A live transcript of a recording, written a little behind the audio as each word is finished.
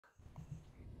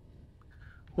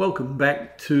Welcome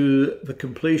back to the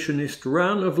completionist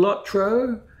run of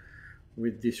Lotro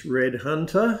with this red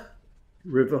hunter,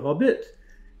 River-hobbit,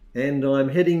 and I'm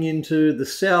heading into the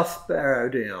South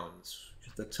Barrow-downs, which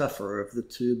is the tougher of the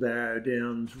two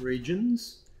Barrow-downs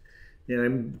regions. Now,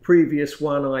 in the previous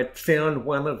one, I found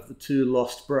one of the two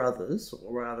lost brothers,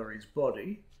 or rather his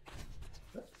body.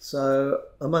 So,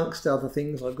 amongst other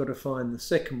things, I've got to find the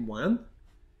second one.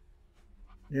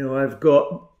 Now, I've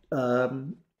got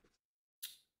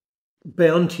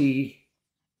bounty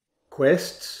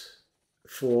quests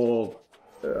for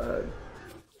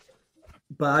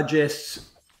bargests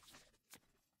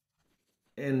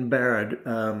and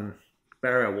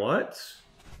barrow-wights.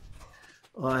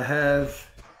 I have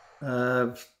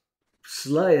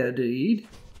Slayer deed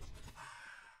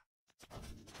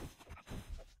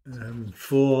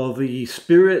for the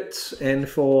spirits and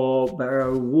for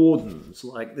barrow wardens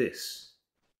like this.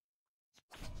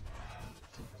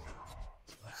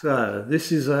 So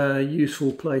this is a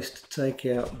useful place to take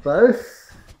out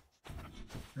both.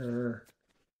 There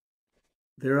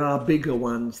are bigger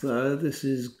ones though. This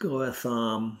is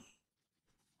Gotham.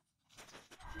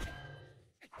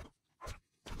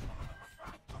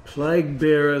 Plague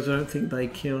bearers, I don't think they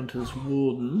count as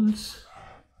wardens.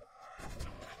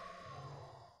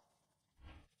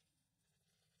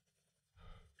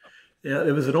 Now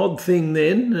there was an odd thing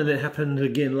then, and it happened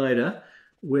again later,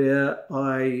 where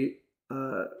I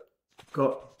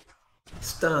got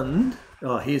stunned.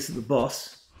 Oh, here's the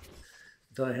boss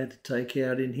that I had to take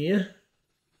out in here.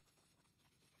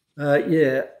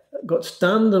 Yeah, got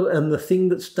stunned, and the thing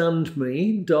that stunned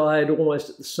me died almost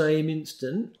at the same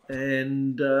instant,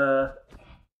 and the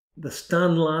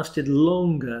stun lasted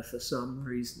longer for some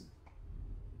reason,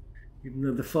 even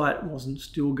though the fight wasn't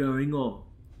still going on.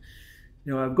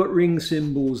 Now I've got ring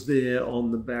symbols there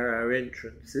on the barrow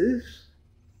entrances,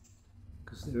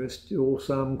 because there are still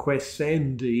some quests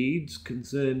and deeds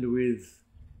concerned with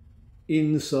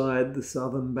inside the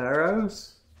southern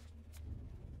barrows.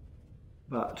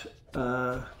 But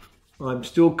I'm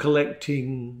still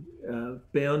collecting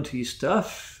bounty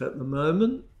stuff at the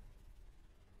moment.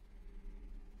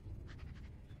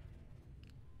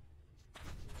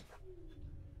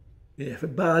 Yeah, for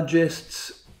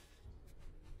bargests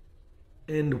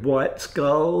and white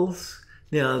skulls.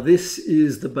 Now this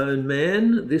is the Bone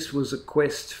Man. This was a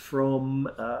quest from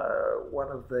one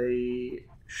of the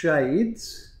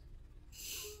shades,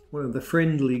 one of the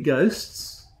friendly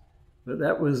ghosts, but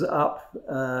that was up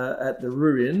at the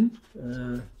ruin,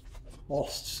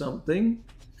 lost something,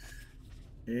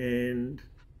 and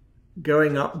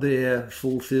going up there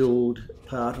fulfilled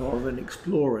part of an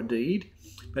explorer deed.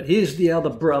 But here's the other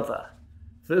brother.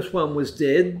 First one was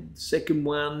dead, second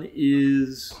one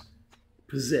is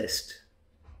possessed.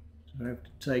 I have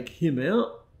to take him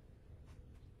out.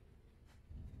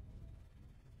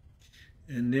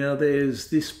 And now there's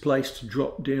this place to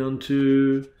drop down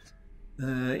to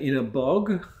in a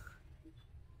bog.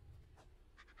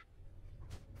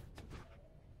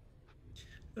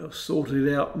 I've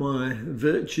sorted out my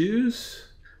virtues.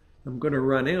 I'm going to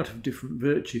run out of different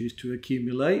virtues to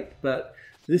accumulate, but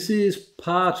this is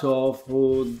part of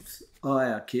Hord's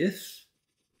Iarkith.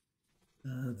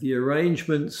 The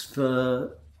arrangements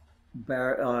for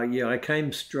yeah, I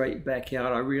came straight back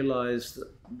out. I realised that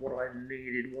what I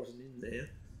needed wasn't in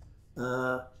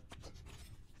there.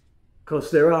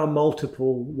 Because there are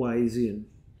multiple ways in.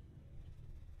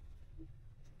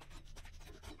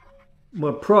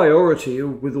 My priority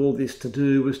with all this to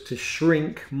do was to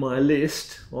shrink my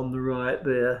list on the right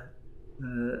there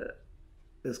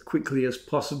as quickly as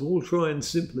possible, try and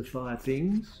simplify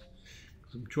things.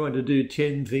 I'm trying to do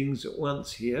 10 things at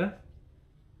once here.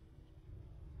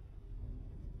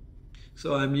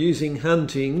 So I'm using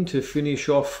hunting to finish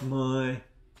off my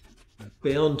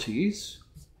bounties.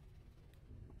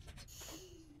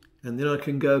 And then I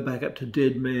can go back up to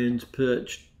Dead Man's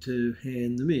Perch to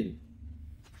hand them in.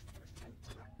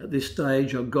 At this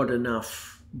stage I've got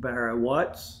enough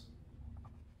barrow-wights.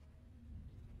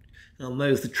 And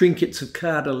there's the Trinkets of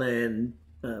Cardaland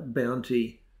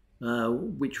bounty,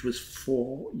 which was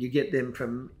for, you get them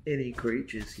from any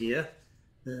creatures here,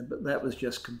 but that was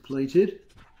just completed.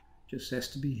 Just has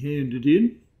to be handed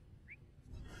in.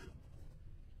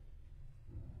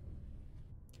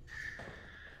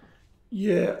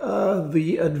 Yeah,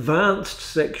 the advanced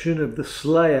section of the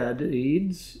Slayer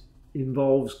deeds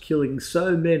involves killing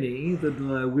so many that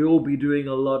I will be doing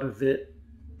a lot of it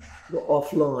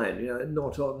offline, you know,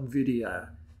 not on video.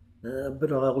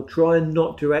 But I'll try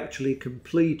not to actually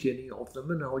complete any of them,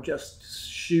 and I'll just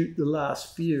shoot the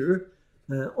last few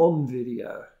on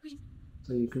video.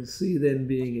 So you can see them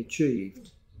being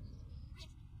achieved.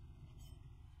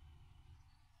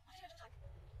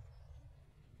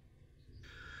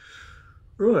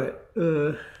 Right.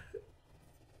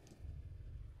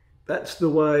 That's the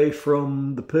way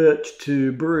from the perch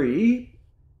to Bree.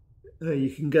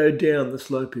 You can go down the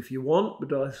slope if you want,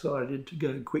 but I decided to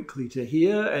go quickly to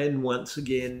here and once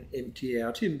again empty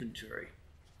out inventory,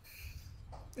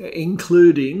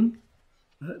 including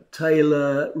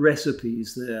Taylor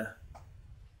recipes there.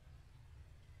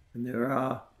 And there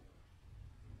are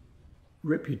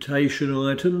reputation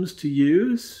items to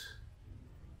use.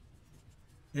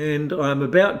 And I'm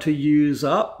about to use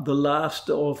up the last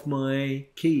of my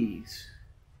keys.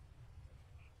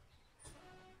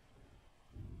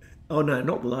 Oh no,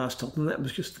 not the last of them, that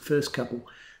was just the first couple.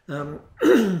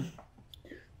 The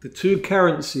two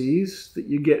currencies that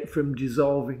you get from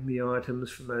dissolving the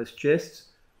items from those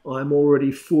chests, I'm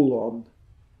already full on.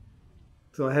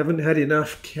 So I haven't had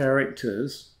enough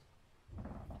characters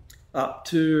up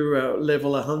to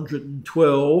level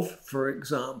 112, for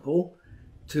example,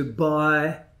 to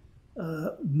buy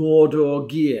Mordor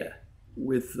gear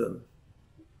with them.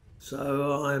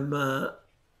 So I'm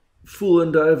full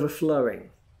and overflowing.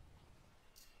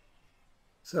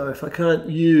 So if I can't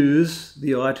use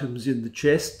the items in the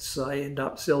chests, I end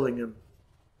up selling them.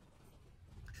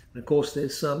 And of course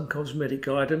there's some cosmetic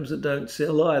items that don't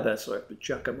sell either, so I have to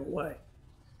chuck them away.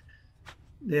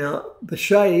 Now, the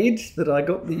shade that I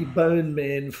got the Bone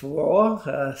Man for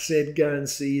said go and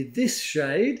see this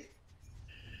shade.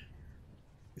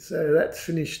 So that's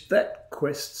finished that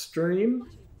quest stream.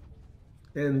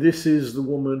 And this is the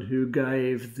woman who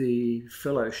gave the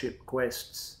fellowship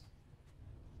quests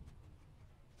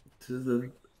to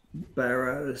the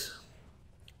Barrows.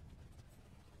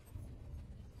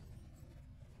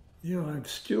 Yeah, I've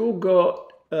still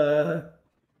got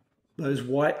those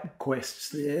white quests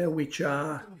there, which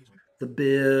are the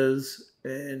bears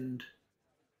and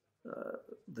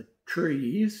the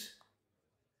trees.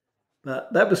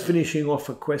 But that was finishing off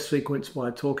a quest sequence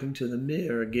by talking to the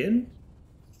mayor again.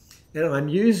 And I'm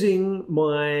using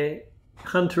my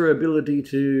hunter ability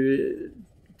to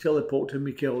teleport to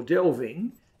Mikkel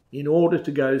Delving in order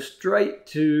to go straight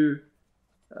to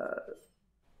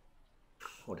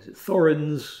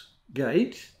Thorin's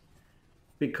Gate,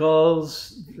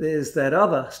 because there's that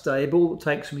other stable that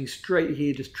takes me straight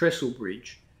here to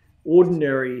Trestlebridge.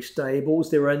 Ordinary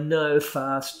stables, there are no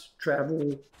fast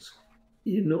travels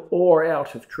in or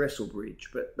out of Trestlebridge,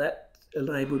 but that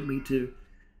enabled me to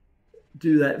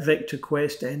do that vector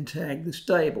quest and tag the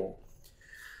stable.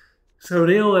 So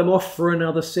now I'm off for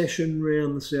another session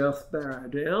round the South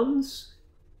Barrow-downs,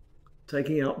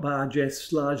 taking out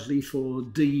bargests largely for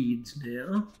deeds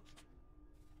now.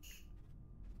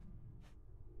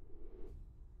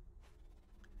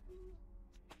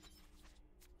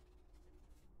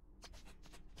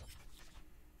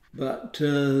 But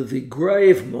the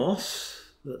grave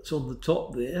moss that's on the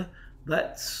top there,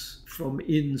 that's from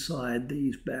inside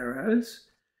these barrows.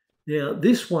 Now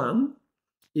this one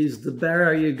is the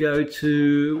barrow you go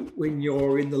to when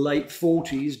you're in the late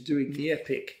 40s doing the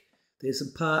epic. There's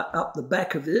a part up the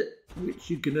back of it which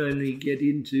you can only get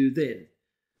into then.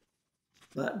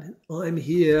 But I'm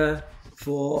here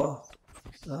for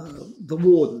the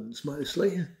wardens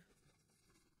mostly.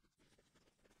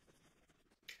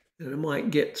 And I might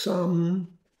get some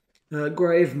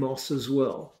grave moss as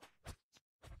well.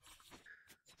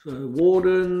 So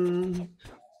warden,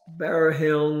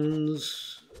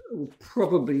 barrowhounds will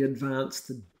probably advance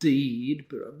the deed,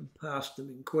 but I'm past them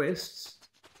in quests.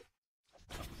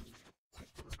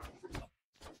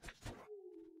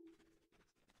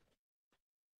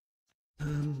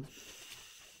 You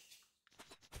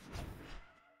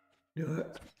know,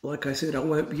 like I said, I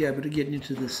won't be able to get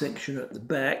into the section at the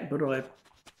back, but I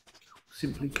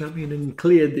simply come in and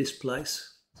cleared this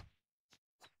place.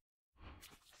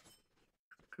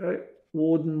 Okay,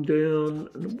 warden down,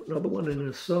 another one in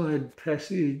a side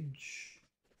passage,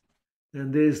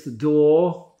 and there's the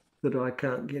door that I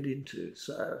can't get into,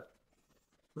 so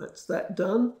that's that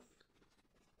done.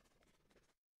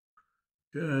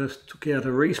 Just took out a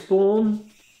respawn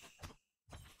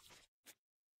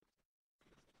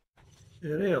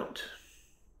and out.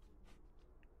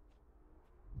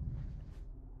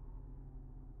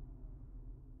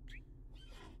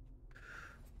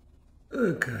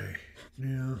 Okay,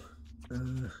 now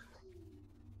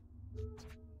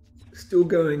still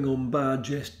going on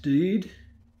bargest deed.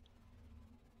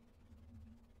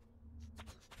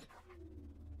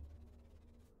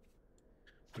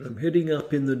 But I'm heading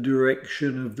up in the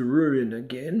direction of the ruin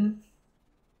again.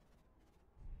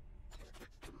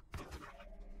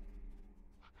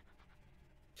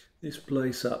 This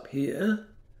place up here.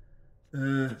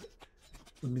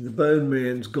 I mean, the Bone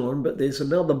Man's gone, but there's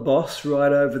another boss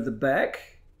right over the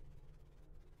back.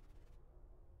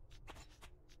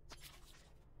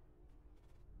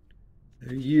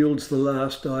 yields the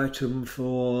last item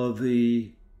for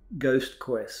the ghost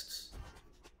quests.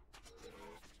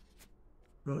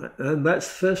 Right, and that's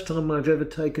the first time I've ever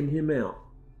taken him out.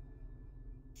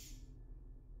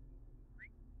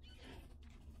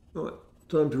 Right,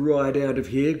 time to ride out of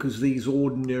here because these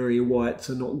ordinary wights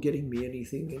are not getting me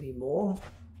anything anymore,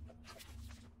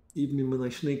 even when they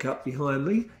sneak up behind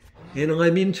me. And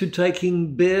I'm into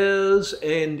taking bears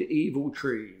and evil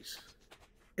trees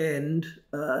and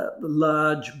the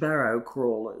large barrow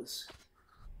crawlers.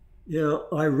 Now,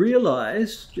 I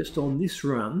realised just on this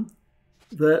run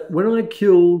that when I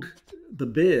killed the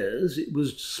bears, it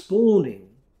was spawning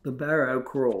the barrow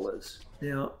crawlers.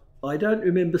 Now, I don't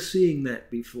remember seeing that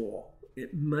before.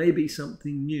 It may be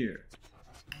something new.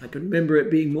 I can remember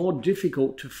it being more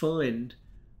difficult to find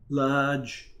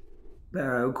large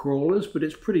barrow crawlers, but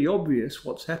it's pretty obvious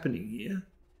what's happening here.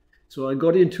 So I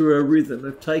got into a rhythm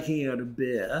of taking out a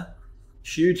bear,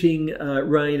 shooting a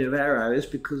rain of arrows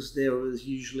because there was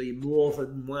usually more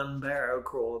than one barrow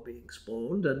crawler being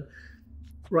spawned, and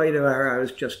rain of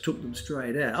arrows just took them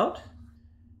straight out,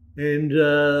 and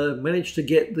managed to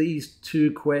get these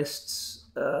two quests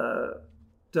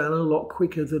done a lot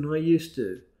quicker than I used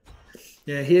to.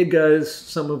 Now here goes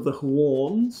some of the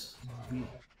horns, the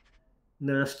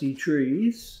nasty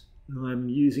trees. I'm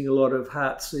using a lot of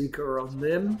Heartseeker on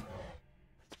them.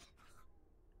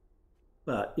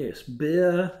 But yes,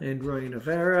 bear and rain of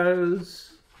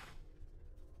arrows.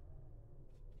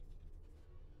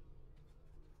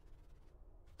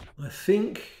 I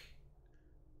think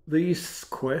these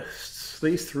quests,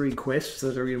 these three quests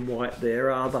that are in white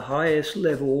there, are the highest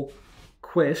level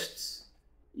quests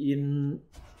in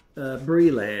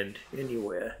Breeland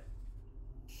anywhere.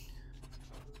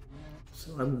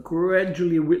 So I'm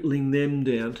gradually whittling them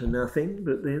down to nothing,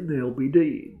 but then there'll be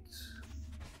deeds.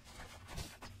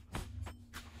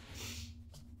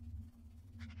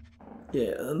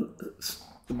 Yeah,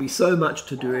 there'll be so much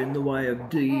to do in the way of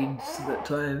deeds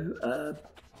that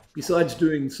besides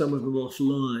doing some of them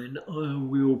offline, I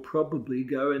will probably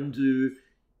go and do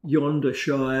Yonder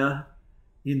Shire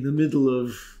in the middle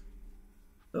of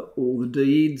all the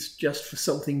deeds, just for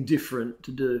something different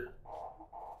to do.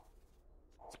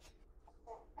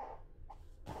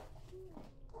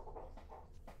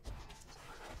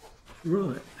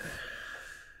 Right.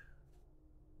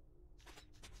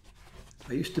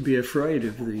 I used to be afraid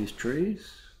of these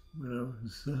trees when I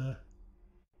was...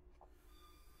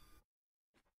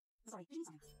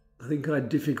 I think I had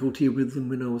difficulty with them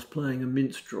when I was playing a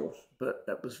minstrel, but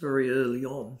that was very early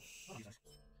on.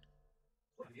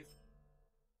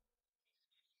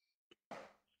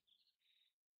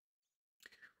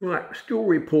 Right, still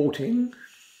reporting,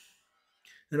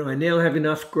 and I now have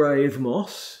enough grave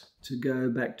moss to go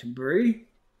back to Bree.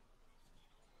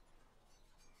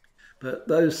 But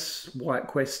those white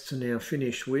quests are now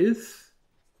finished with.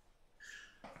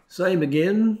 Same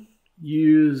again,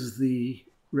 use the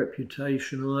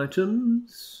reputation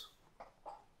items.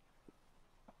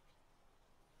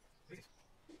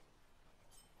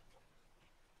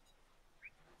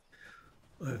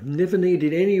 I've never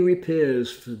needed any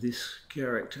repairs for this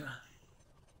character.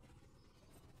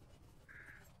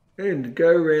 And go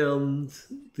around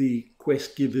the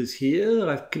quest givers here.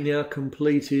 I've now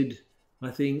completed,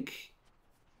 I think,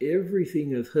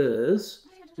 everything of hers.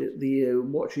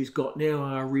 What she's got now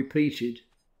are repeated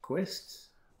quests.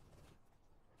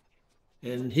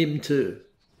 And him too.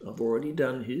 I've already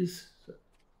done his.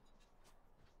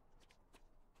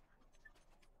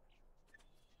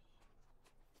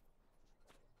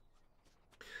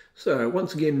 So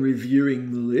once again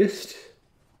reviewing the list,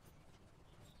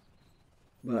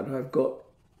 but I've got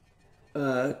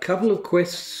a couple of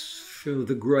quests for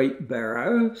the Great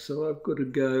Barrow, so I've got to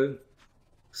go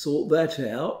sort that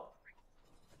out.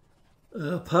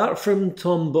 Apart from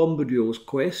Tom Bombadil's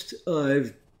quest,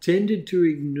 I've tended to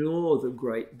ignore the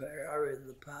Great Barrow in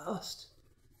the past.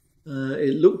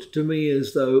 It looked to me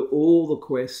as though all the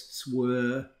quests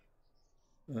were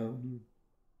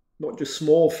not just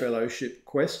small fellowship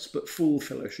quests, but full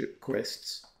fellowship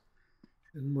quests.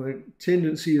 And my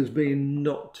tendency has been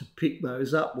not to pick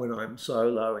those up when I'm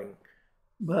soloing.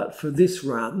 But for this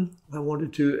run, I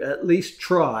wanted to at least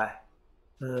try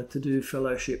to do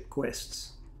fellowship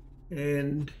quests.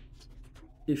 And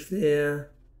if they're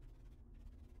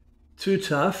too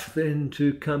tough, then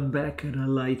to come back at a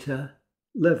later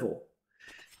level.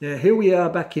 Now here we are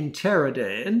back in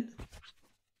Taradan.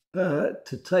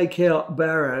 To take out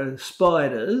barrow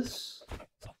spiders,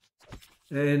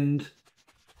 and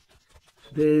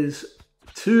there's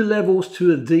 2 levels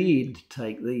to a deed to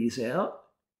take these out,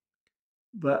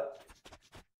 but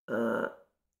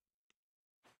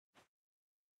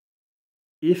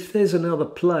if there's another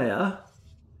player,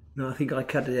 no, I think I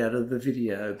cut it out of the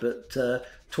video, but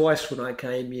twice when I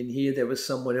came in here, there was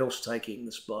someone else taking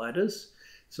the spiders.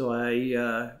 So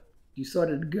I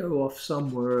decided to go off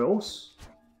somewhere else.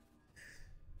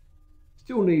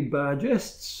 Still need bar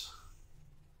jests.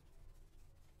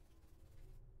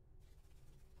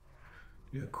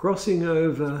 Yeah, crossing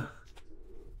over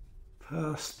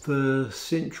past the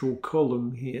central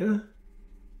column here.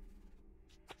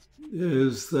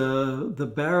 There's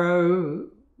the barrow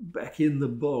back in the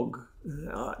bog.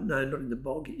 No, not in the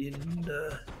bog, in,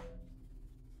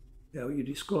 how you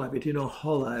describe it, in a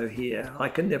hollow here. I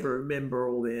can never remember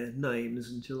all their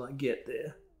names until I get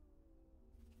there.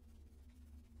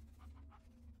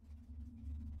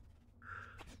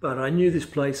 But I knew this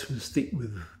place was thick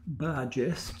with bar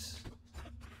jests.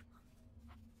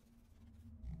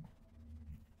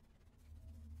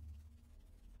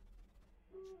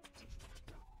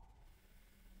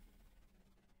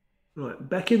 Right,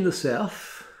 back in the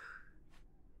south.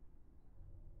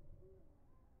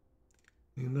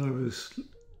 And I was...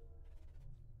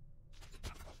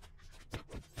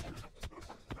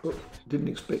 Oh, didn't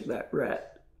expect that rat.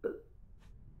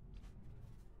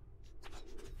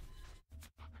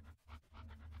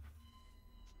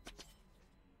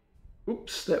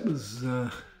 Oops, that was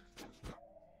the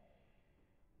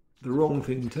wrong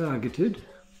thing targeted.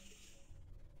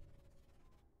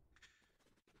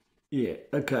 Yeah,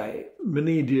 okay,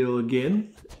 mini deal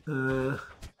again.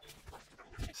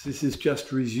 This is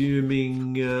just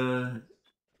resuming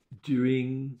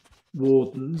doing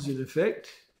wardens in effect.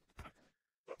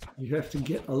 You have to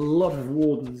get a lot of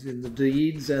wardens in the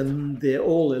deeds and they're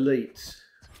all elites.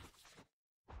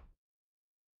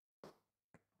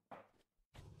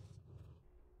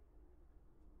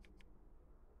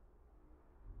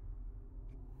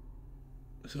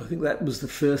 So I think that was the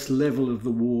first level of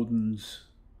the wardens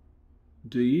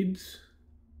deeds.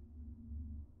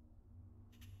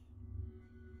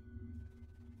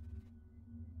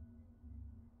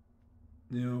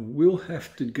 Now we'll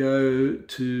have to go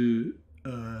to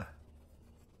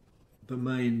the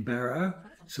main barrow.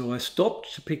 So I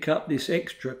stopped to pick up this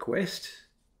extra quest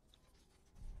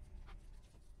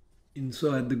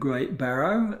inside the Great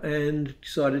Barrow and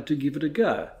decided to give it a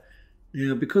go.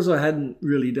 Now, because I hadn't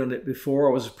really done it before,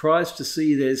 I was surprised to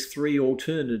see there's 3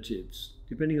 alternatives.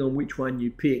 Depending on which one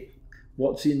you pick,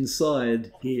 what's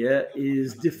inside here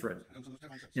is different.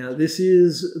 Now, this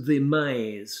is the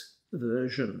maze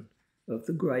version of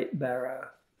the Great Barrow.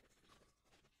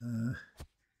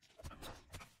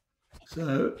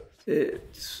 So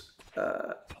it's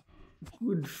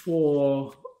good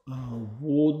for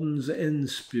wardens and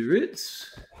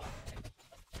spirits.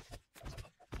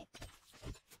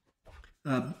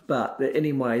 But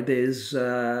anyway, there's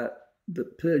the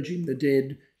Purging the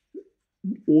Dead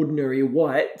ordinary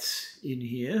whites in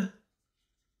here.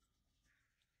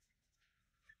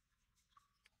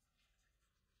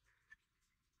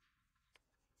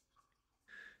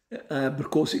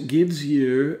 Because it gives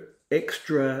you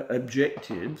extra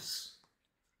objectives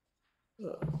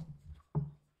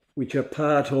which are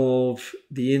part of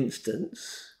the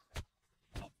instance,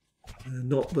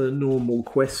 not the normal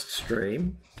quest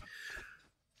stream.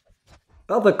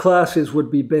 Other classes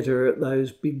would be better at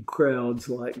those big crowds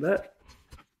like that.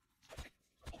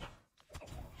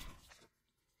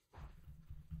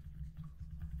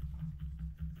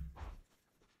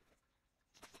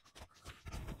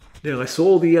 Now, I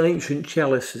saw the ancient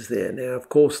chalices there. Now, of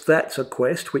course, that's a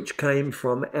quest which came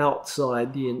from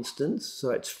outside the instance, so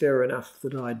it's fair enough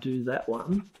that I do that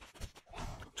one.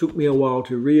 It took me a while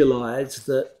to realise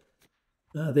that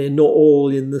they're not all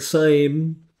in the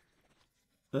same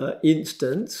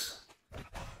instance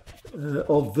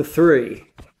of the 3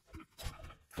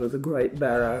 for the Great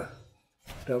Barrow.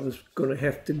 I was going to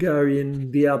have to go in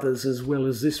the others as well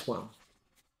as this one.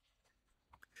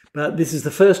 But this is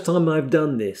the first time I've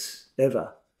done this,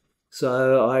 ever.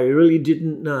 So I really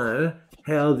didn't know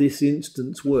how this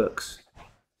instance works.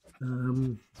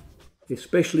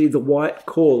 Especially the white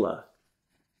caller.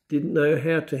 Didn't know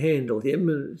how to handle him.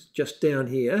 It's just down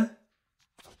here.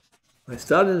 I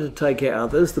started to take out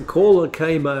others. The caller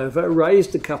came over,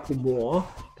 raised a couple more,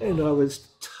 and I was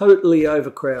totally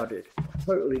overcrowded.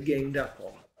 Totally ganged up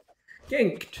on.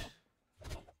 Ganked.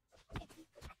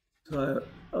 So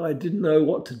I didn't know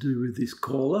what to do with this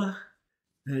caller.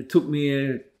 It took me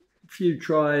a few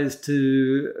tries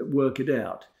to work it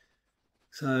out.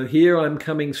 So here I'm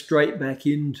coming straight back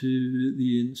into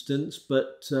the instance,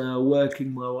 but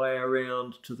working my way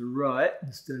around to the right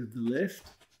instead of the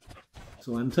left.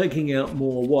 So I'm taking out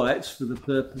more whites for the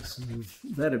purpose of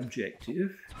that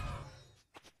objective.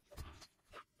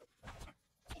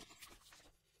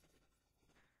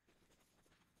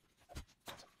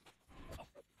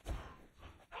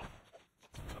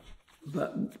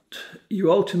 But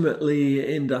you ultimately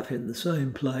end up in the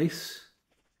same place.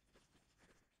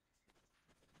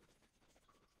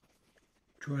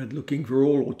 Tried looking for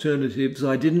all alternatives.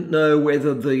 I didn't know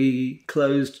whether the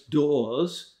closed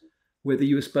doors, whether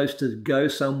you were supposed to go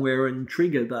somewhere and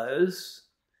trigger those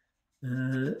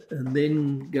and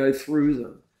then go through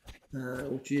them,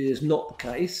 which is not the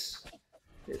case.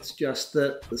 It's just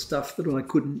that the stuff that I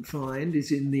couldn't find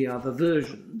is in the other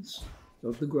versions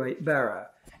of the Great Barrow.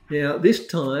 Now, this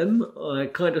time I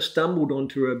kind of stumbled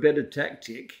onto a better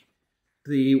tactic.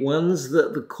 The ones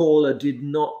that the caller did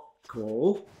not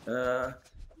call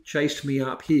chased me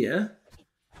up here,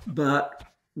 but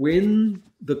when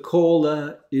the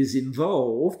caller is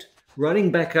involved,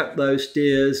 running back up those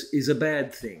stairs is a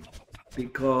bad thing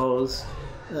because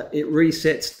it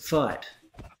resets the fight.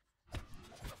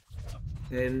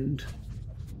 And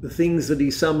the things that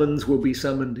he summons will be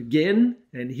summoned again,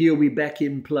 and he'll be back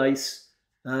in place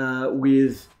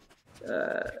with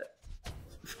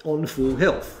on full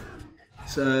health.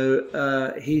 So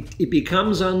it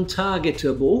becomes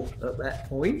untargetable at that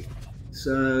point.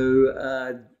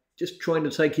 So just trying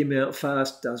to take him out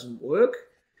fast doesn't work.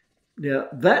 Now,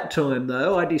 that time,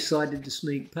 though, I decided to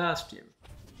sneak past him.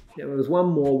 There was one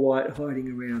more wight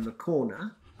hiding around the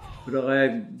corner,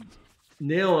 but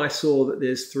now I saw that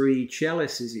there's 3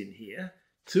 chalices in here.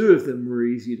 2 of them were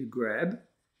easy to grab.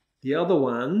 The other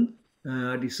one,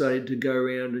 I decided to go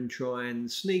around and try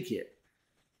and sneak it.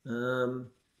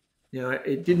 Now,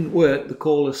 it didn't work. The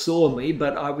caller saw me,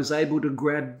 but I was able to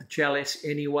grab the chalice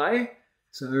anyway.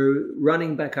 So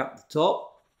running back up the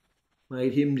top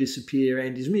made him disappear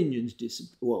and his minions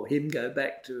disappear. Well, him go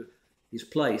back to his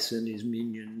place and his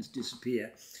minions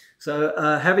disappear. So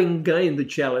having gained the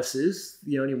chalices,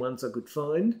 the only ones I could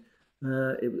find,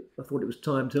 I thought it was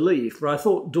time to leave. But I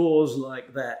thought doors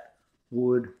like that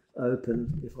would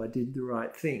open if I did the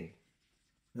right thing.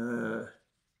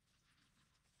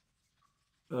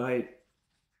 I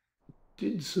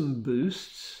did some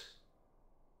boosts,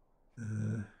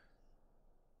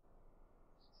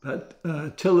 but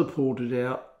teleported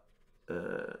out,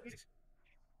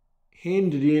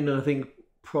 handed in, I think,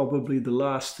 probably the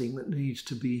last thing that needs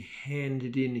to be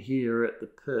handed in here at the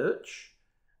perch.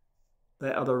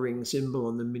 That other ring symbol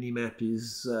on the mini-map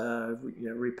is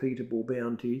repeatable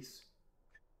bounties.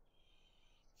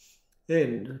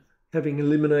 And having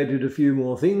eliminated a few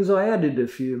more things, I added a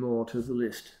few more to the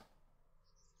list.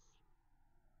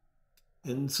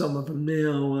 And some of them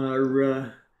now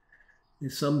are,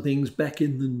 there's some things back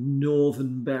in the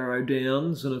northern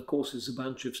Barrow-downs, and of course there's a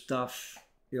bunch of stuff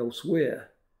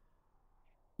elsewhere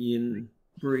in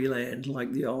Breeland,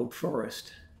 like the Old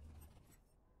Forest.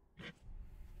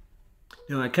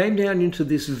 Now I came down into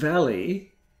this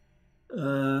valley,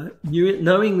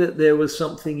 knowing that there was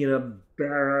something in a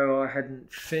barrow I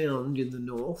hadn't found in the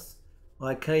north.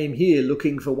 I came here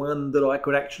looking for one that I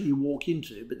could actually walk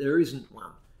into, but there isn't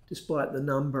one, despite the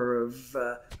number of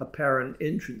apparent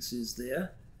entrances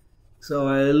there. So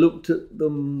I looked at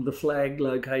them, the flag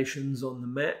locations on the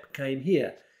map, came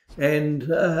here.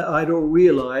 And I'd all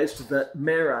realised that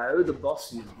Marrow, the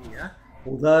boss in here,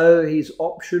 although he's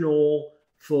optional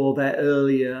for that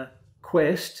earlier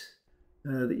quest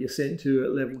that you're sent to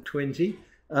at level 20,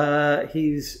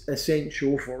 he's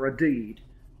essential for a deed.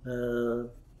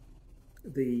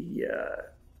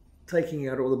 Taking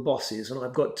out all the bosses, and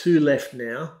I've got 2 left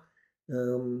now.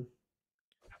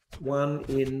 One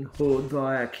in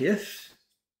River-hobbit,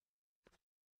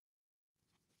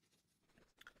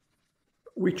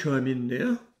 which I'm in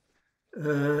now.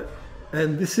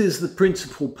 And this is the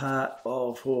principal part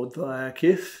of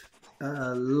River-hobbit.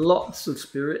 Lots of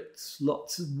spirits,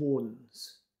 lots of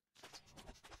wardens.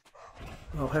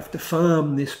 I'll have to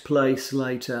farm this place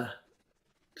later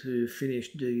to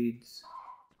finish deeds.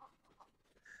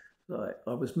 Right,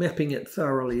 I was mapping it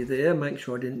thoroughly there, make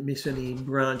sure I didn't miss any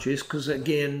branches, because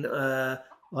again,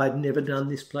 I'd never done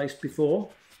this place before.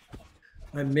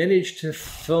 I managed to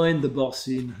find the boss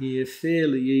in here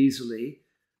fairly easily,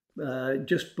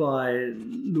 just by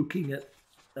looking at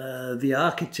the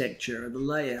architecture and the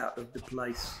layout of the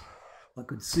place. I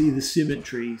could see the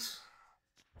symmetries,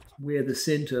 where the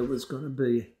centre was going to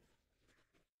be.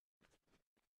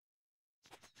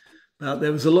 But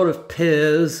there was a lot of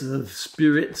pairs of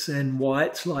spirits and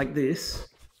wights like this.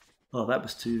 Oh, that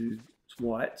was 2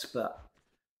 wights, but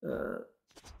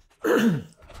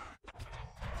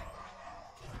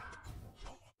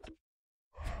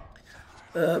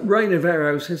Rain of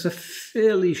Arrows has a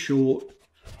fairly short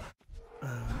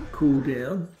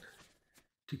cooldown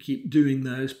to keep doing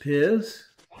those pairs.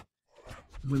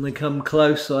 When they come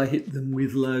close, I hit them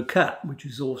with low cut, which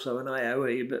is also an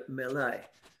AoE, but melee.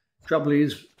 Trouble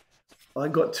is, I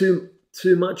got too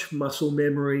much muscle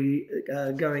memory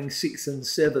going 6 and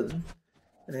 7,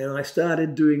 and I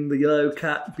started doing the low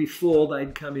cut before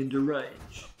they'd come into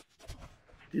range.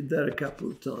 Did that a couple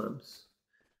of times.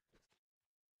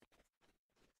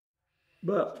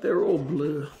 But they're all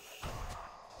blue.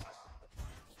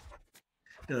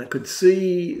 And I could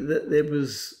see that there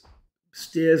was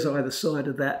stairs either side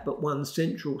of that, but one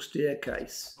central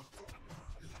staircase.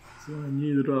 So I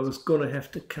knew that I was going to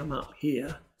have to come up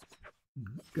here,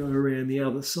 go around the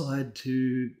other side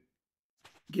to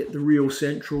get the real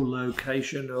central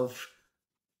location of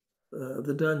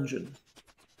the dungeon.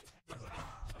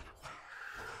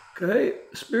 Okay,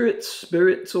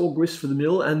 spirits, all grist for the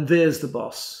mill, and there's the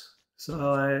boss.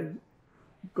 So I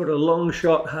got a long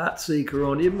shot Heartseeker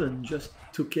on him and just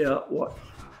took out what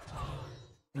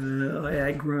I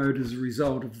aggroed as a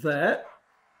result of that.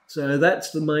 So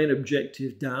that's the main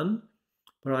objective done.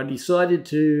 But I decided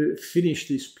to finish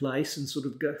this place and sort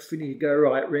of go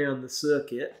right round the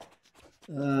circuit,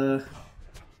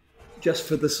 just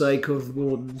for the sake of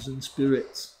wardens and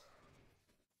spirits.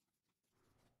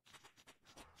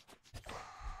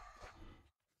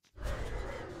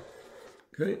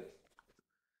 Okay.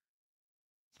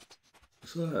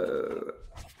 So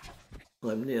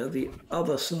I'm now the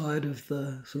other side of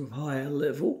the sort of higher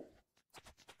level.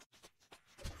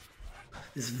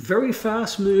 This very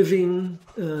fast-moving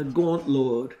gaunt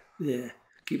lord there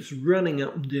keeps running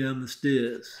up and down the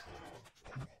stairs.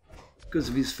 Because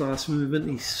of his fast movement,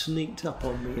 he sneaked up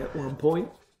on me at one point.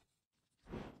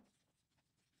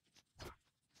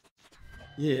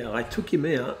 Yeah, I took him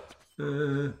out.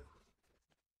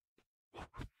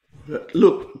 But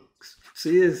look,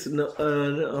 see, there's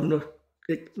I'm not.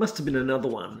 It must have been another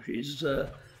one. His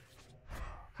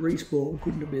respawn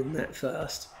couldn't have been that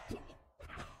fast.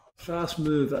 Fast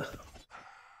mover.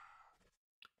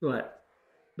 Right,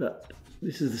 but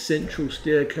this is the central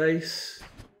staircase.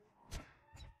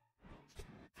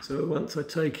 So once I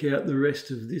take out the rest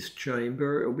of this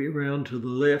chamber, it'll be round to the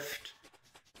left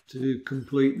to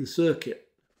complete the circuit.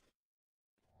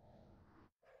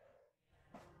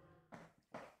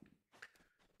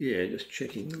 Yeah, just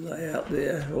checking the layout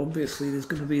there. Obviously there's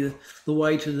going to be the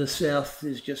way to the south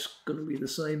is just going to be the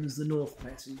same as the north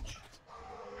passage.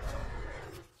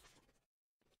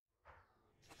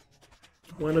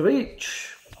 One of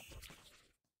each.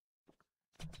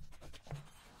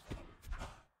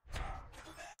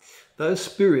 Those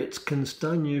spirits can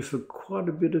stun you for quite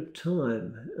a bit of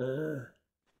time.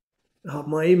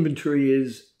 My inventory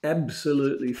is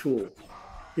absolutely full.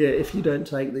 Yeah, if you don't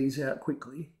take these out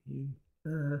quickly.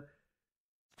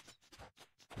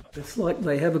 It's like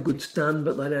they have a good stun,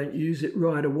 but they don't use it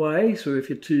right away. So if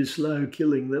you're too slow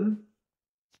killing them,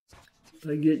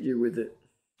 they get you with it.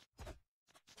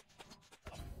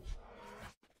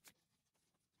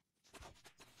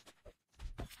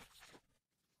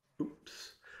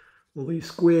 All these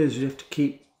squares you have to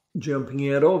keep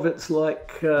jumping out of. It's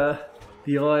like the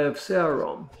Eye of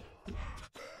Sauron.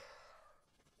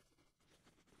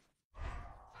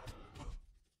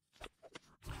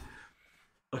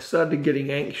 I started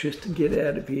getting anxious to get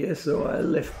out of here, so I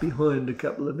left behind a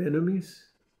couple of enemies.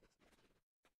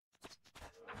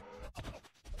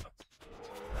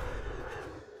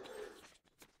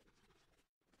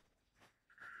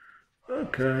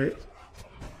 Okay.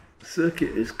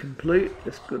 Circuit is complete.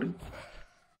 Just got to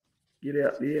get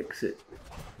out the exit.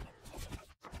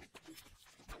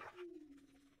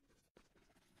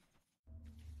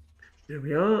 There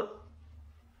we are.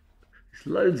 There's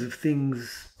loads of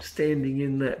things standing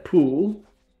in that pool.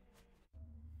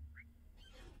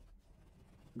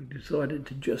 We decided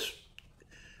to just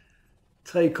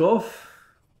take off.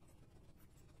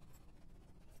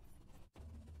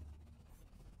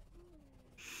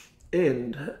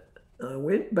 And I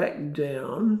went back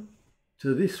down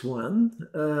to this one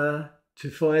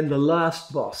to find the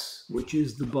last boss, which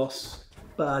is the boss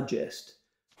Barjest.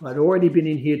 I'd already been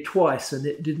in here twice and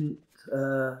it didn't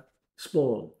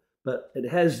spawn, but it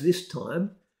has this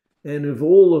time. And of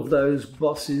all of those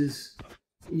bosses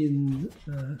in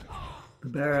the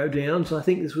Barrow-downs, I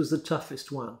think this was the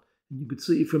toughest one. And you could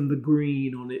see from the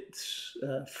green on its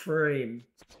frame.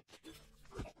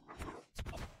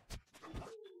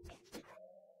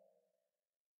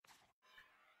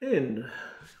 And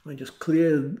I just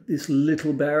cleared this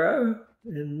little barrow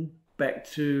and back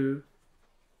to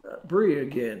Bree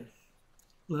again,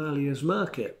 Lalia's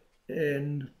Market,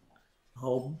 and a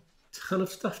whole ton of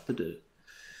stuff to do.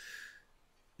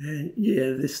 And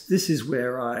yeah, this is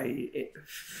where I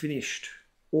finished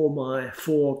all my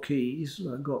 4 keys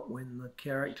I got when the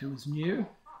character was new.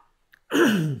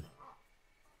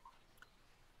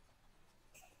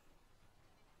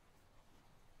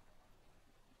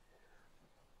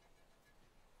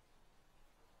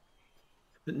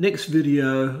 The next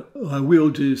video, I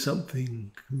will do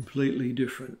something completely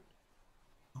different.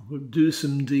 I will do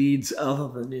some deeds other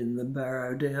than in the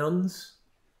Barrow-downs,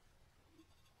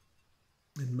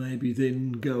 and maybe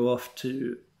then go off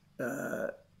to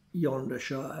yonder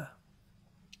shire.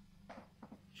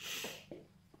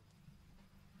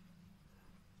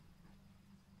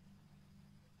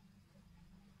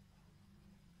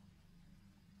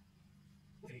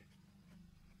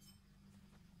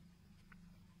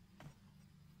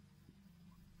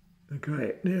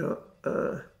 Okay, now,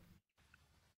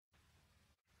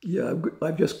 yeah,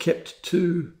 I've just kept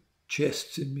 2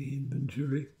 chests in my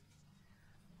inventory.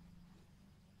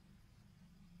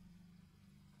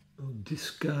 I'll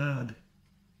discard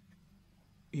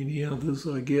any others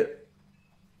I get.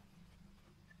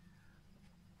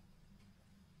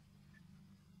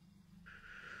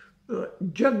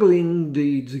 Juggling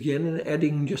deeds again and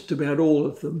adding just about all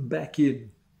of them back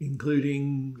in,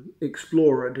 including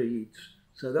explorer deeds.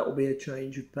 So that will be a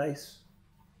change of pace.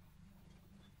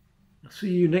 I'll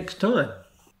see you next time.